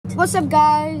What's up,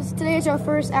 guys? Today is our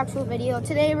first actual video.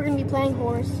 Today we're going to be playing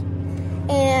horse,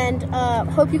 and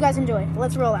hope you guys enjoy.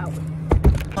 Let's roll out.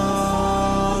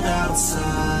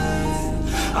 Outside,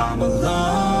 I'm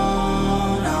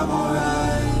alone, I'm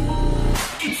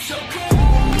alright. It's okay.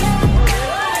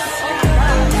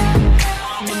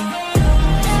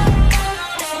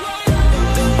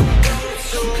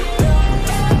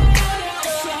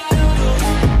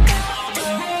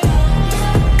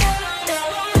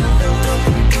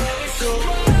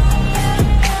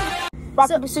 Rock,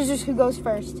 paper, scissors, who goes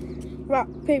first? Rock,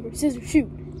 paper, scissors, shoot.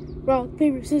 Rock,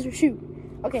 paper, scissors, shoot.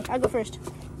 Okay, I'll go first.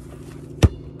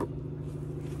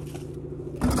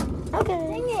 Okay.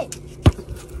 Dang it.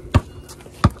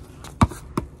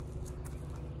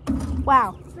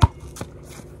 Wow.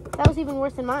 That was even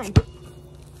worse than mine.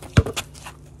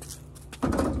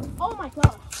 Oh my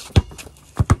gosh.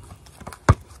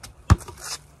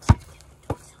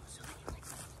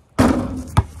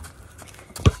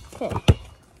 Okay.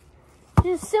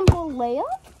 Just simple layup.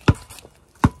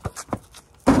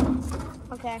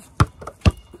 Okay.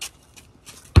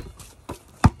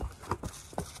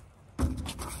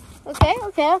 Okay.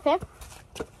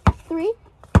 3.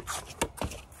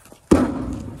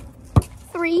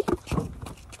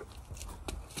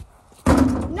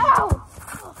 No!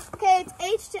 Okay,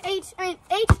 it's H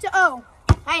to O.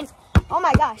 Oh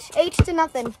my gosh, H to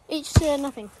nothing.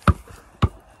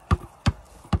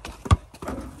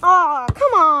 Oh,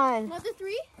 come on. Another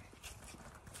 3.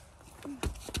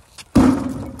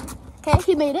 Okay,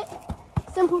 he made it.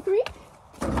 Simple 3.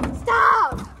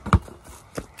 Stop!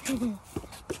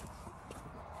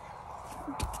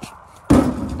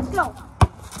 Go.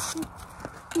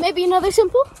 Maybe another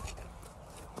simple?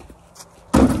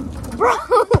 Bro!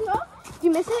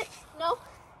 You miss it? No.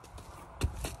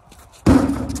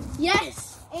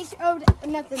 Yes! H-O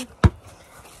nothing.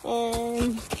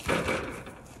 And...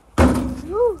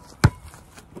 Woo.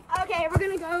 Okay, we're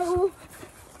gonna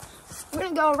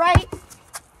go right.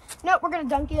 Nope, we're gonna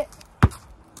dunk it.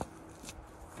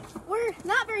 We're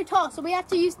not very tall, so we have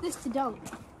to use this to dunk.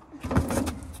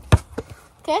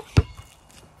 Okay?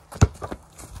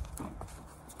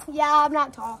 Yeah, I'm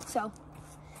not tall, so.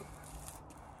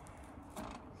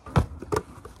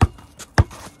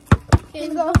 Okay,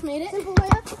 we both made it. Simple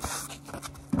layup.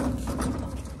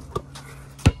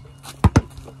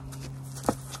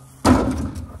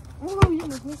 Oh, you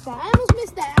almost missed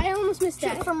that. I almost missed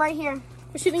that. Shoot from right here.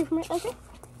 We're shooting from right. Okay.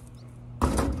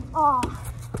 Oh,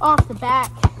 off the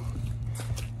back.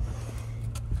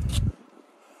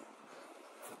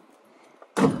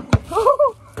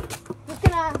 Just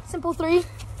gonna simple 3.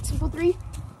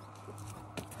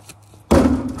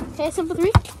 Okay, simple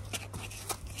 3.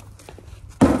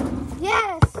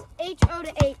 Yes, H-O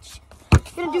to H.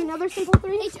 Gonna do another simple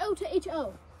 3. H-O to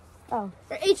H-O. Oh.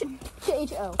 Or H to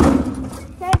H-O.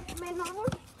 Okay, made another one.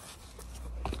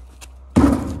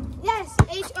 Yes,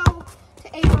 H-O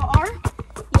to H-O-R.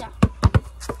 Yeah.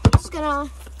 Just gonna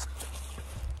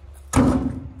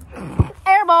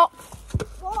airball.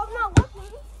 Well, I'm not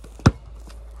looking.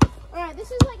 Alright,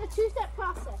 this is like a 2-step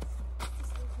process.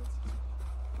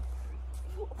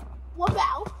 What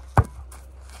about?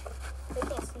 They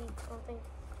can't see, I don't think.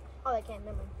 Oh, they can,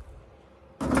 never mind.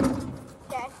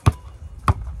 Okay.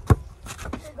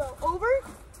 We'll go over.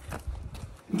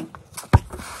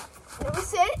 Then we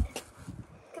sit.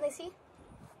 Can they see?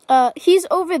 He's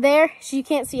over there, so you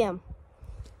can't see him.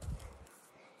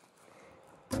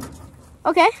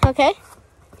 Okay.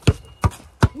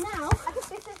 Now, I can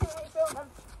fix this and throw them.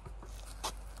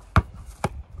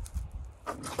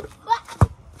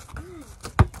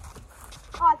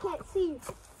 Oh, I can't see.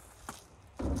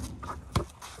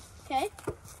 Okay.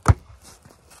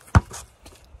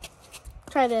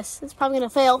 Try this. It's probably gonna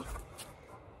fail.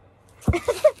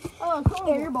 Oh,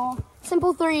 Airball.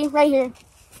 Simple 3, right here. Is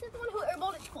that the one who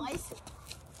airballed it twice?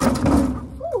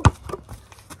 Ooh.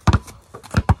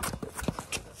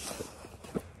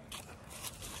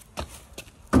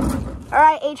 All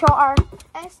right, H-O-R.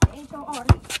 S to H-O-R.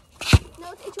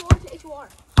 No, it's H-O-R to H-O-R. I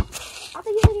thought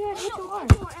you said you had H-O-R.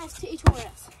 H-O-R-S to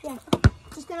H-O-R-S. Yeah.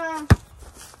 Just gonna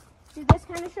do this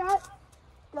kind of shot.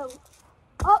 Go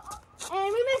up,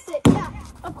 and we missed it. Yeah.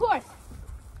 Of course.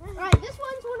 Alright, this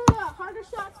one's one of the harder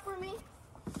shots for me,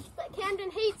 but Camden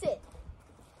hates it.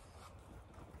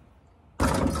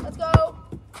 Let's go.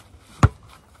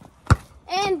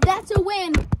 And that's a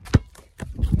win.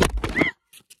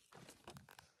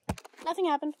 Nothing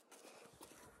happened.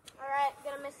 Alright,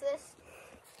 gonna miss this.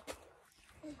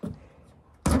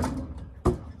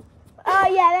 Oh,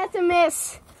 yeah, that's a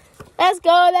miss. Let's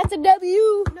go. That's a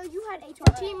W. No, you had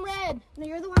HRS. Team Red. No,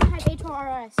 you're the one that had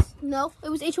HRS. No, it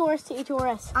was HORS to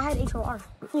HORS. I had HOR.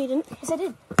 No, you didn't. Yes, I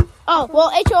did. Oh, well,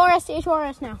 HORS to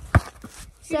HORS now.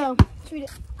 So, Shoot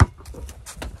it.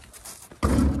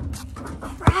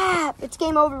 Crap. It's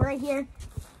game over right here.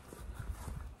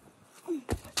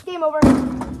 Game over.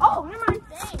 Oh, never mind.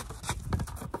 Dang.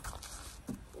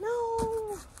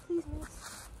 No. Please miss.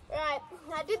 alright,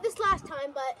 I did this last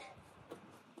time, but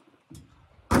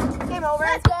Game over.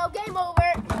 let's go. Game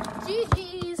over.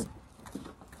 GG's.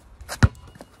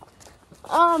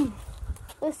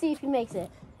 Let's see if he makes it.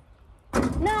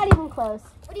 Not even close.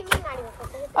 What do you mean not even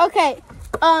close? Okay,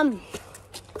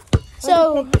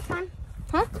 so, Pig this time?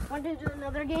 huh? Want to do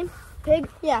another game? Pig?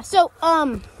 Yeah, so,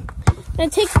 gonna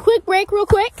take a quick break real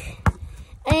quick,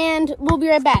 and we'll be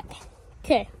right back.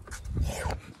 Okay.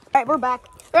 Alright, we're back.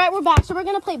 Alright, we're back. So we're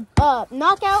gonna play,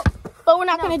 knockout, but we're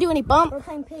not gonna do any bump. We're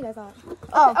playing pig, I thought.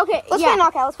 Okay, Let's yeah. play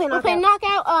knockout. Let's play We're knockout. playing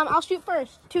knockout. I'll shoot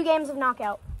first. 2 games of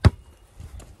knockout.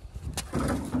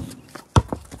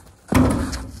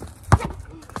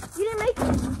 You didn't make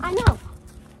it. I know.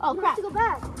 Oh, You crap. have to go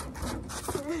back.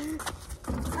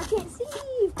 I can't see.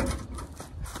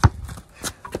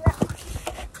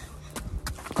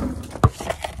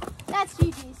 That's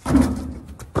GG's.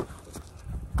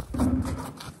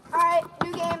 Alright,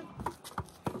 new game.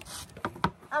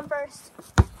 I'm first.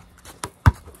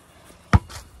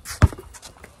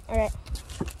 Alright.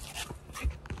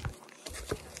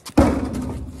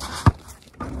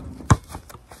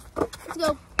 Let's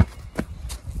go.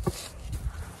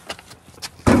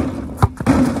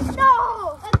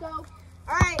 No! Let's go.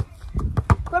 Alright.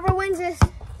 Whoever wins this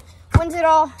wins it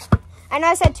all. I know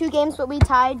I said 2 games, but we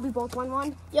tied. We both won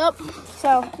 1. Yep.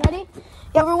 So, Ready?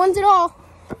 Whoever wins it all.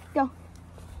 Go.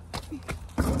 you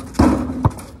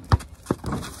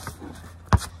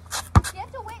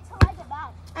have to wait till I get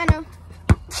back. I know.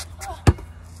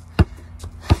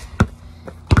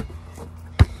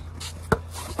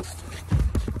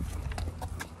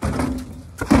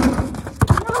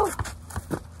 No!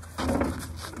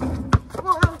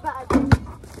 Oh, that was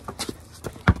bad.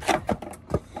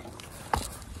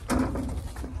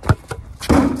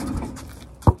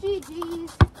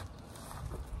 GG's.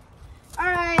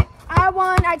 Alright, I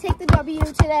won. I take the W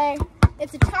today.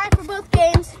 It's a tie for both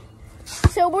games.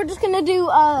 So we're just going to do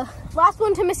last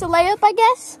one to miss a layup, I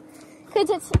guess. Because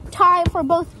it's tie for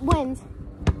both wins.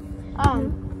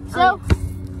 So,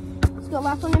 let's go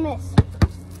last one to miss.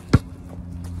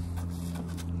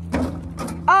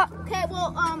 Okay,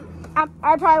 well,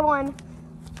 I probably won.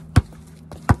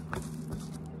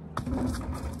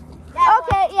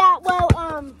 okay, yeah, well,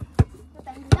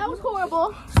 that was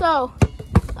horrible. So,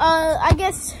 I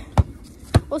guess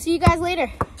we'll see you guys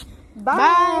later. Bye.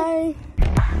 Bye.